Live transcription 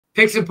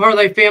Picks and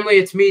Parlay family,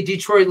 it's me,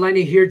 Detroit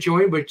Lenny here,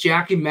 joined with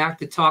Jackie Mack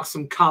to talk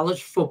some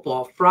college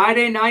football.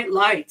 Friday Night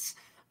Lights.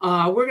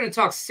 We're going to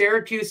talk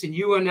Syracuse and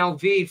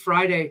UNLV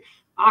Friday,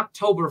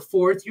 October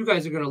 4th. You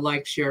guys are going to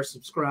like, share,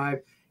 subscribe.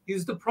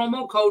 Use the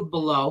promo code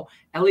below,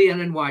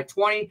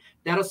 LENNY20.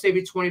 That'll save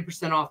you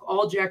 20% off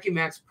all Jackie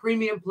Mack's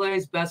premium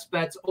plays, best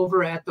bets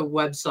over at the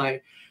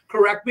website.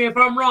 Correct me if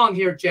I'm wrong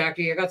here,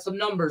 Jackie. I got some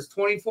numbers,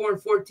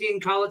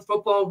 24-14 college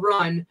football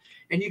run,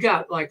 and you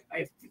got like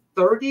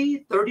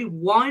 30,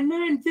 31,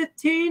 and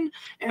 15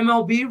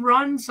 MLB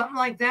run, something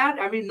like that.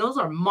 I mean, those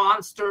are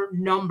monster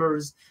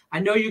numbers. I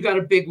know you got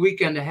a big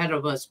weekend ahead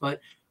of us,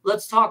 but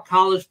let's talk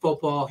college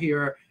football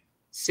here.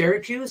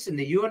 Syracuse and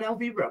the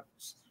UNLV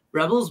Rebels.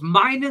 Rebels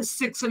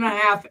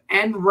 -6.5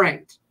 and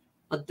ranked.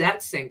 Let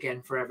that sink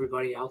in for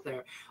everybody out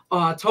there.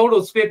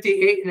 Totals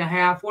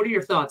 58.5. What are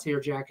your thoughts here,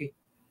 Jackie?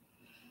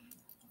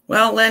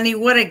 Well, Lenny,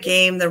 what a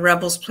game the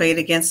Rebels played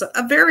against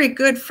a very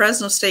good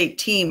Fresno State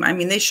team. I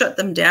mean, they shut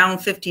them down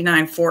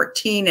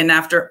 59-14. And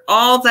after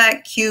all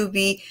that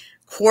QB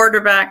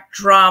quarterback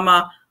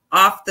drama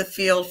off the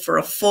field for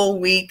a full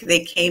week,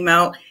 they came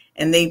out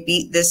and they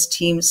beat this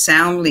team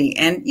soundly.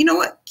 And you know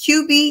what?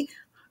 QB,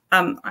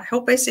 I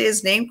hope I say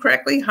his name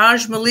correctly,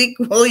 Malik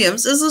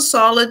Williams is a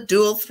solid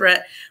dual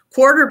threat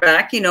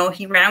quarterback. You know,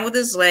 he ran with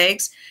his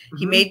legs.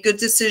 He made good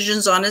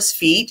decisions on his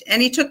feet,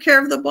 and he took care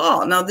of the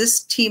ball. Now,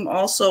 this team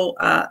also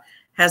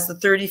has the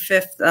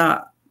 35th,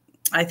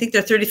 I think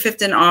they're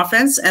 35th in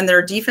offense, and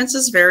their defense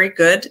is very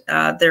good.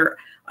 They're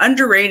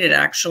underrated,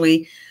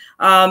 actually.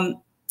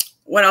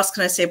 What else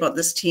can I say about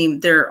this team?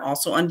 They're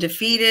also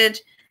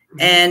undefeated,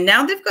 and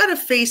now they've got to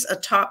face a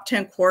top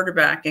 10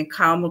 quarterback in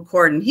Kyle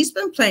McCord, and he's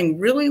been playing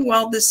really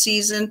well this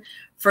season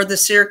for the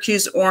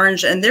Syracuse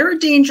Orange, and they're a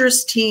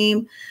dangerous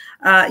team.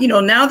 You know,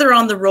 now they're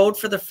on the road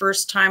for the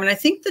first time, and I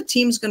think the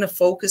team's going to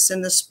focus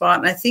in this spot.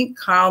 And I think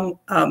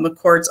Kyle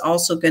McCord's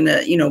also going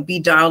to, you know, be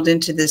dialed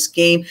into this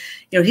game.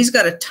 You know, he's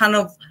got a ton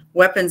of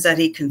weapons that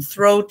he can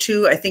throw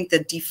to. I think the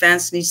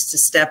defense needs to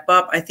step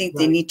up. I think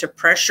they need to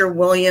pressure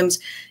Williams,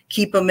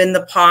 keep him in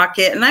the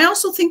pocket. And I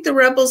also think the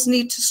Rebels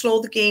need to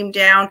slow the game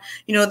down.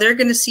 You know, they're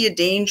going to see a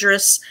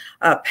dangerous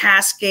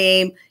pass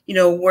game, you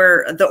know,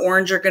 where the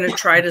Orange are going to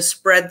try to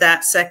spread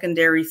that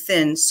secondary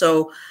thin.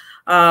 So,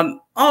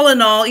 all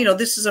in all, you know,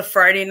 this is a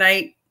Friday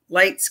Night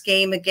Lights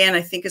game. Again,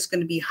 I think it's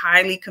going to be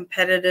highly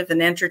competitive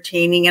and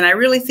entertaining. And I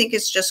really think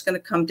it's just going to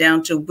come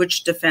down to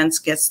which defense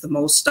gets the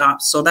most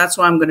stops. So that's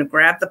why I'm going to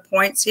grab the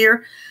points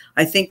here.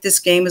 I think this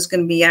game is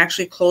going to be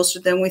actually closer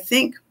than we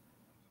think.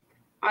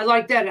 I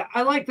like that.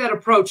 I like that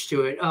approach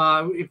to it.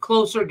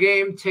 Closer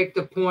game, take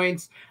the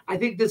points. I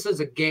think this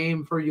is a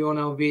game for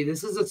UNLV.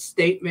 This is a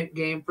statement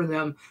game for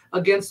them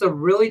against a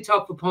really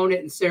tough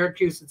opponent in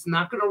Syracuse. It's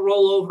not going to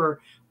roll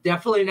over.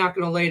 Definitely not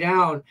going to lay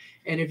down.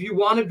 And if you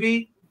want to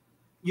be,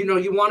 you know,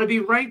 you want to be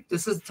ranked,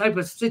 this is the type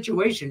of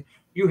situation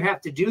you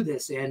have to do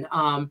this in.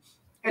 And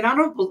I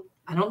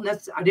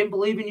didn't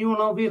believe in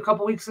UNLV a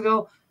couple weeks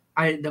ago.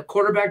 The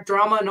quarterback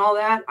drama and all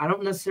that, I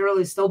don't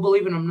necessarily still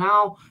believe in them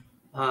now.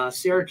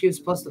 Syracuse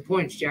plus the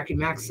points. Jackie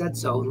Mack said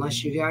so,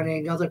 unless you got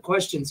any other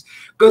questions.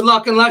 Good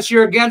luck unless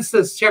you're against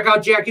us. Check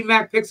out Jackie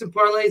Mack,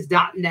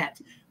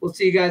 picksandparlays.net. We'll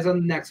see you guys on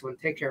the next one.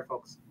 Take care,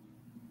 folks.